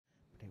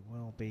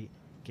be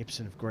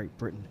Gibson of Great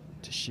Britain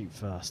to shoot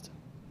first.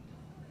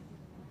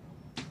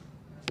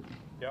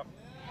 Yep.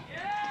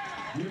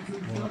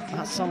 Well,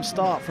 that's some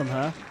start from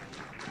her.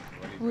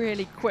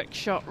 Really quick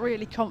shot,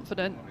 really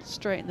confident,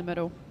 straight in the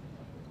middle.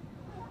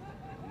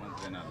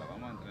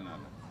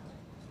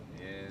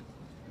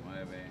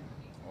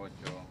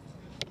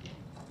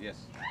 Yes.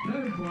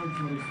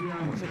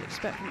 What we'd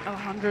expect from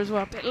Alejandra as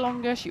well. A bit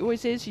longer, she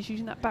always is. She's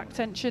using that back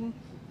tension.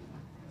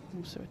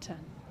 Also a 10.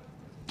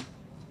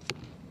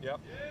 Yep.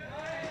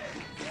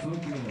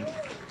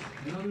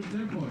 Another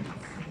 10 points.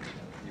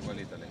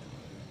 Igualito le.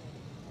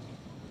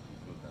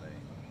 Disfrútala ahí.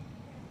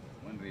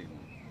 Buen ritmo.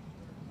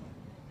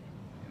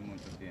 En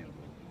mucho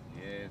tiempo.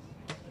 10,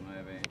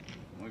 9.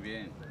 Muy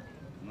bien.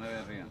 9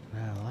 arriba.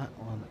 Now that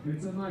one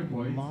It's a 9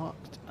 point.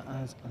 marked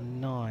as a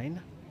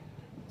 9.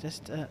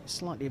 Just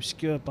slightly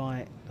obscured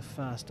by the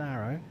first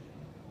arrow.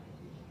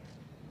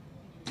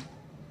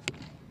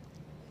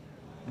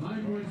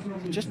 9 points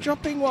from Just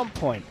dropping 1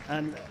 point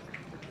and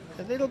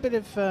a little bit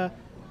of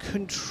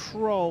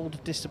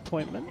controlled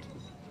disappointment.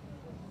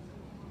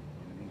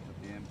 Mucho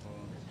tiempo.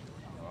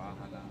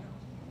 Trabájala.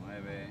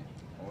 9,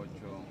 8,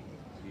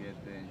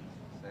 7,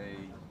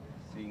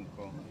 6,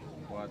 5,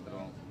 4,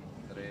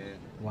 3,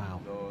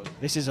 Wow, 2.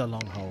 this is a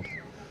long hold.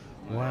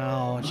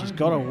 Wow, and she's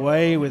got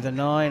away with a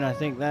 9, I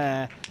think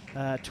there.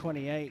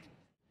 28.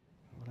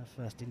 What her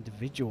first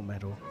individual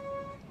medal.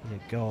 Yeah,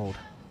 gold.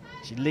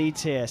 She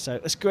leads here, so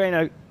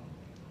Esqueno,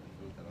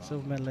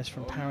 silver medalist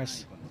from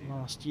Paris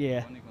last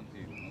year,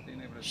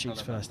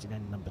 shoots first in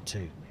end number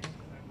 2.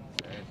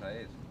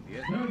 Esa es.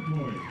 10. 10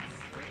 points.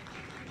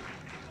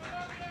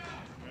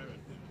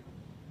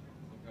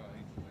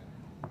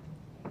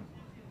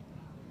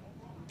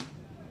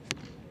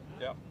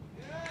 Yep.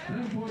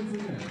 10 points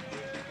again.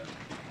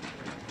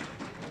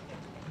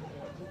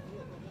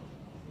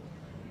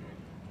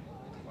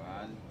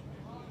 Igual.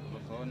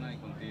 Zona y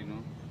continuo.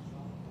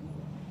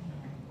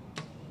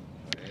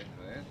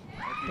 Eso es.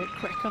 A bit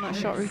quick on that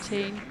shot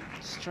routine.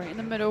 Straight in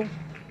the middle. A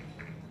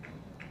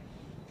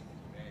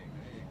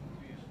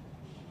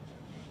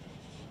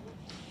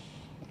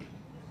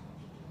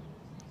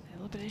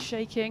little bit of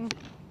shaking.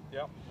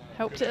 Yep.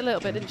 Helped it a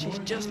little bit, didn't she? She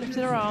just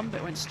lifted her arm,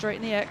 but went straight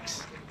in the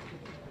X.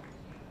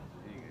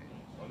 Sigue.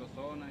 Solo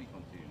zona y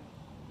continuo.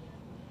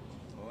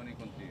 Zona y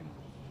continuo.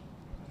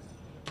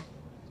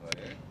 Eso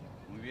es.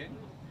 Muy bien.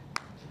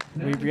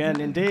 Muy bien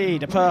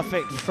indeed, a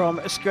perfect from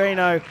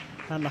Esqueno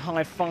and the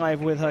high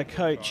five with her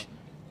coach.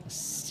 A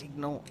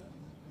signal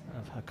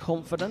of her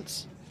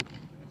confidence.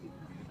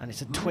 And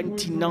it's a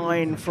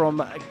 29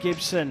 from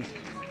Gibson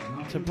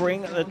to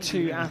bring the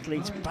two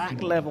athletes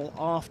back level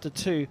after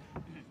 2.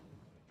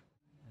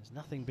 There's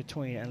nothing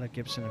between Ella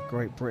Gibson of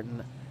Great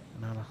Britain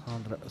and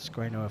Alejandra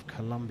Esqueno of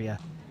Colombia.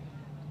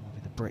 Will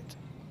be the Brit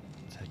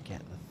to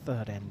get the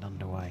third end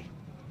underway.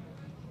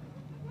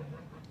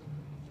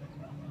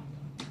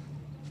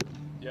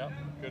 Yep.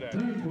 Good end.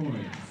 10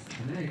 points.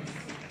 Next.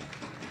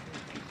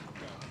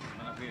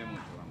 No la pide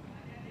mucho, vamos.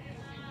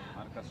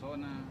 Marca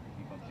zona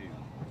y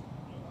continuo.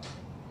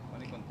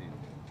 Zona y continuo.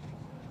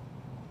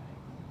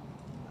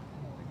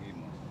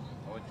 Seguimos.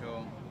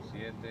 8,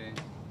 7.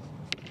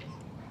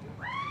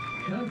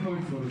 10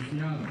 points for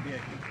Luciano.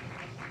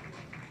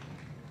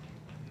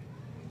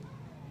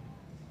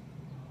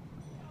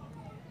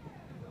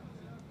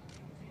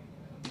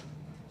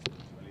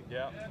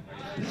 Yep.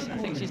 I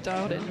think she's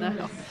dialed it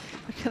now.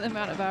 Look at the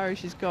amount of arrows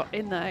she's got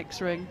in that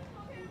X-ring.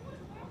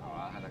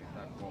 Trabájala que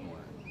está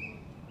cómoda.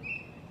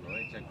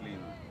 Aprovecha el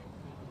clima.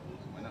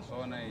 Buena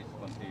zona y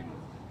continuo.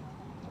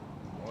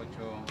 8,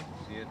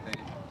 7.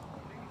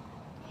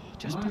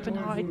 Just popping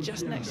high,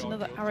 just next to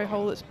another arrow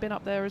hole that's been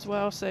up there as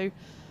well, so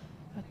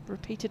a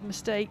repeated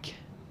mistake.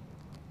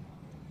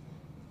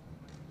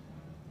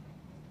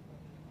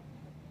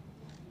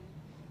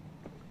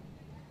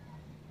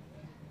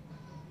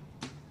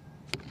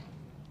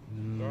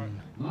 Right.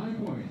 9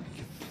 points.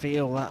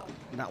 Feel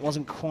that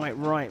wasn't quite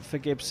right for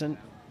Gibson.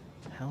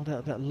 Held it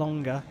a bit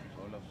longer.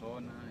 Solo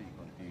zona y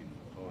continuo.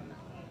 Zona.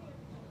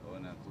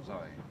 Zona, tú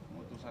sabes.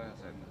 Como tú sabes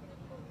hacerlo.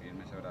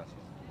 Firme ese brazo.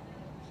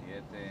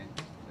 7,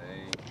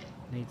 6.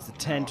 Needs the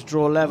 10 to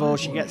draw level.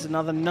 She gets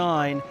another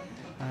 9.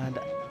 And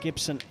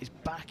Gibson is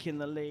back in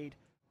the lead.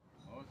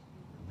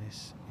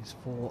 This is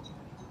for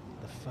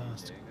the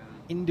first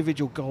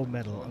individual gold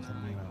medal of the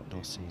new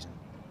outdoor season.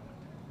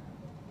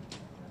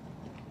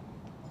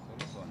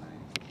 Solo zona ahí.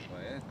 Eso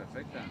es,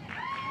 perfecta.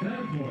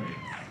 10 points.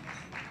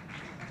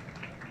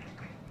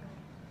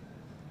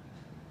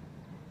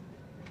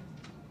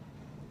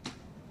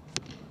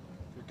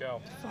 Good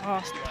go.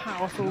 Fast,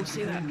 powerful,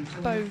 see that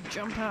bow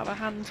jump out of her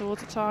hand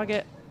towards the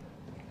target.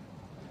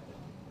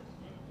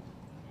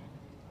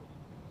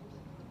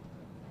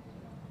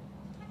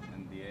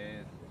 En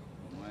 10,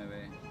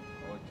 9,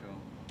 8,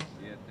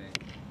 7.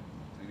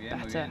 Muy bien,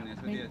 muy Better. bien. I Eso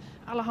es mean, 10.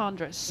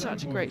 Alejandra is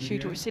such a great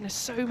shooter. We've seen her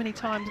so many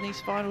times in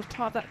these finals,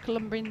 part of that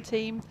Colombian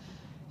team.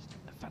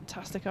 A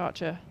fantastic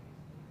archer.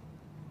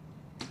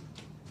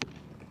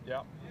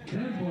 Yep.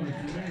 10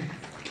 points.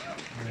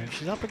 Next.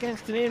 She's up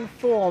against an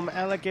in-form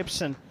Ella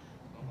Gibson.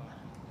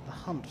 The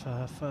hunt for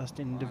her first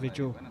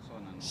individual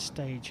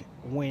stage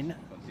win.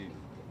 Continuo.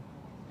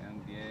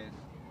 Quedan 10,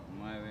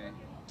 9,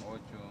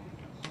 8,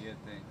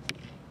 7.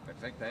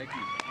 Perfecta X.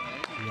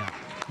 Yeah.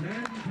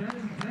 10,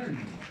 10,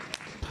 10.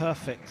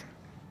 Perfect.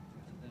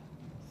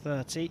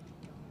 30.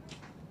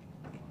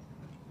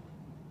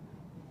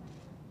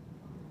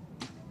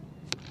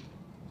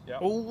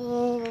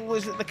 Oh,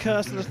 is it the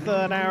curse of the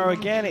third arrow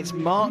again? It's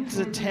marked as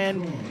a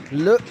 10.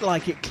 Looked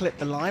like it clipped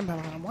the line, but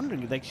I'm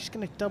wondering if they're just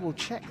going to double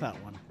check that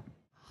one.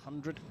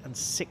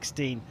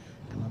 116.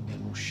 Colombia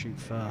will shoot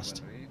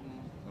first.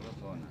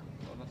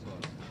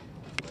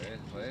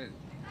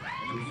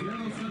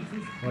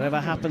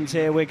 Whatever happens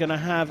here, we're going to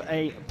have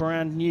a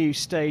brand new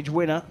stage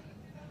winner.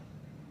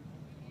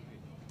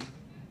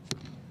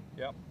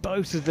 Yep.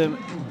 Both of them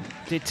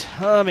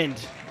determined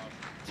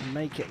to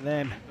make it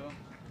them.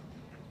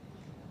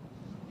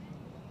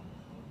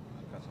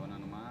 Zona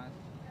nomás.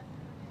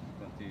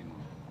 Continuo.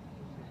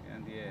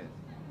 Quedan 10,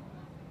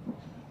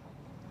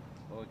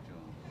 8,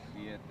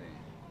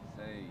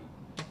 7,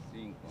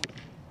 6,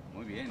 5.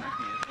 Muy bien,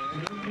 aquí.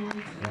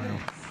 Wow.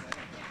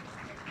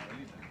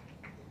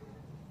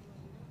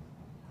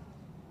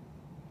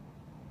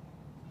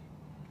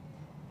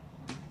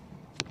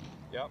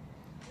 Yep.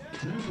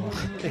 Well,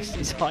 this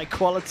is high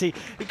quality.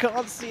 You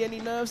can't see any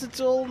nerves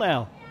at all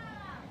now.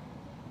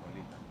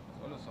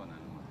 Solo zona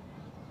nomás.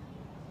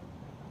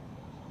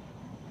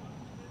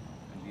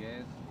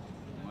 10,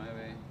 9,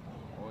 8.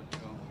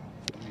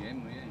 Muy bien,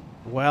 muy bien.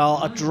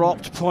 Well, a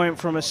dropped point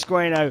from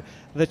Esqueno.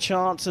 The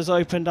chance has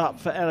opened up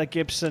for Ella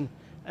Gibson.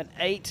 An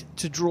 8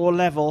 to draw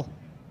level.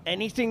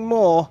 Anything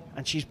more,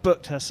 and she's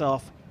booked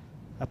herself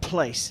a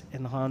place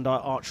in the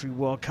Hyundai Archery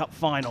World Cup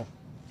final.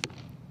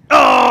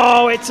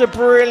 Oh, it's a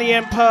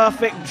brilliant,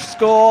 perfect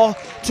score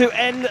to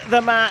end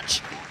the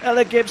match.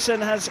 Ella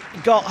Gibson has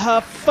got her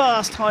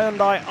first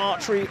Hyundai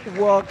Archery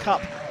World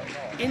Cup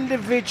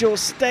individual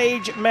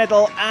stage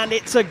medal, and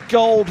it's a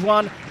gold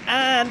one.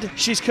 And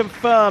she's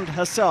confirmed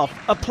herself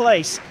a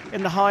place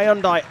in the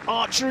Hyundai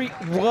Archery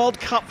World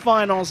Cup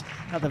finals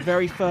at the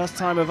very first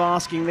time of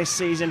asking this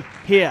season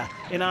here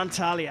in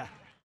Antalya.